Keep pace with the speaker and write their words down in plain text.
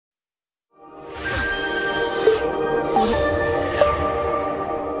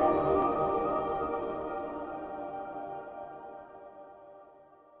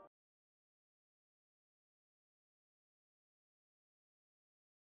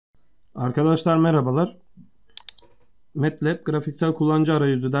Arkadaşlar merhabalar. Matlab Grafiksel kullanıcı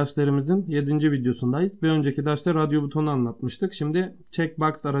arayüzü derslerimizin 7. videosundayız. Bir önceki derste radyo butonu anlatmıştık. Şimdi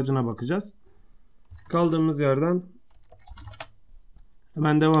checkbox aracına bakacağız. Kaldığımız yerden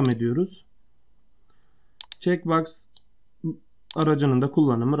hemen devam ediyoruz. Checkbox aracının da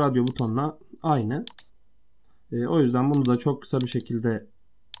kullanımı radyo butonuna aynı. O yüzden bunu da çok kısa bir şekilde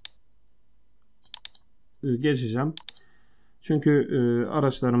geçeceğim. Çünkü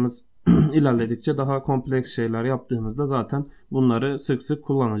araçlarımız ilerledikçe daha kompleks şeyler yaptığımızda zaten bunları sık sık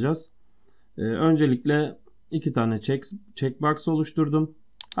kullanacağız. Öncelikle 2 tane checkbox oluşturdum.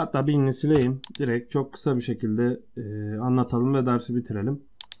 Hatta birini sileyim. Direkt çok kısa bir şekilde anlatalım ve dersi bitirelim.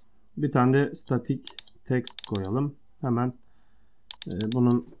 Bir tane de static text koyalım. Hemen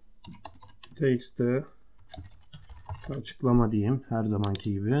bunun text'e açıklama diyeyim her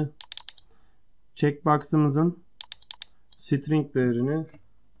zamanki gibi. Checkbox'ımızın string değerini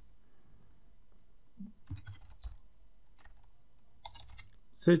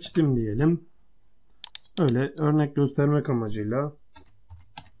seçtim diyelim. Öyle örnek göstermek amacıyla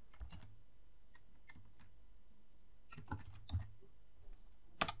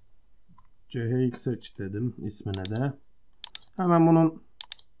CHX seç dedim ismine de. Hemen bunun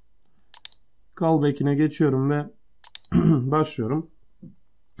callback'ine geçiyorum ve başlıyorum.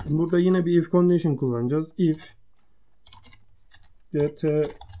 Burada yine bir if condition kullanacağız. If get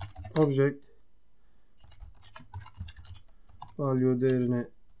object value değerini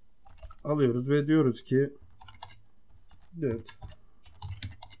alıyoruz ve diyoruz ki get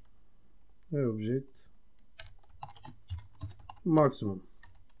object maksimum,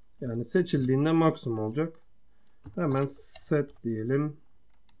 yani seçildiğinde maksimum olacak. Hemen set diyelim.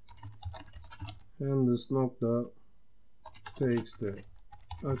 Handles nokta txt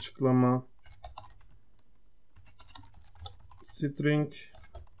açıklama string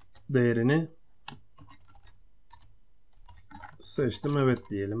değerini seçtim evet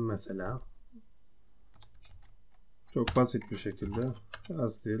diyelim mesela. Çok basit bir şekilde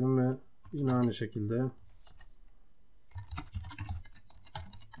az diyelim ve yine aynı şekilde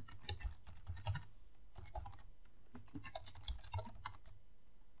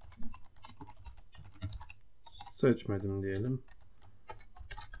seçmedim diyelim.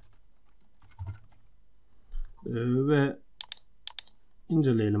 Ve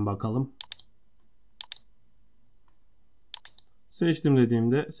inceleyelim bakalım. Seçtim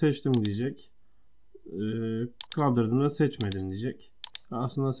dediğimde seçtim diyecek. Kaldırdığımda seçmedim diyecek.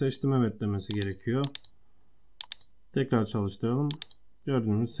 Aslında seçtim evet demesi gerekiyor. Tekrar çalıştıralım.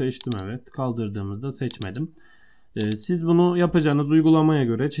 Gördüğünüz seçtim evet. Kaldırdığımızda seçmedim. Siz bunu yapacağınız uygulamaya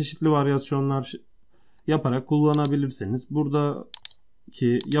göre çeşitli varyasyonlar yaparak kullanabilirsiniz.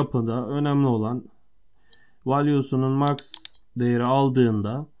 Buradaki yapıda önemli olan value'sunun max değeri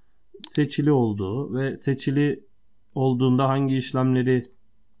aldığında seçili olduğu ve seçili olduğunda hangi işlemleri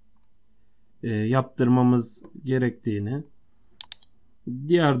yaptırmamız gerektiğini,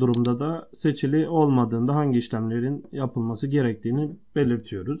 diğer durumda da seçili olmadığında hangi işlemlerin yapılması gerektiğini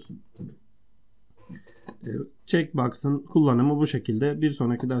belirtiyoruz. Checkbox'ın kullanımı bu şekilde. Bir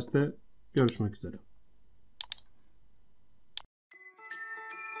sonraki derste görüşmek üzere.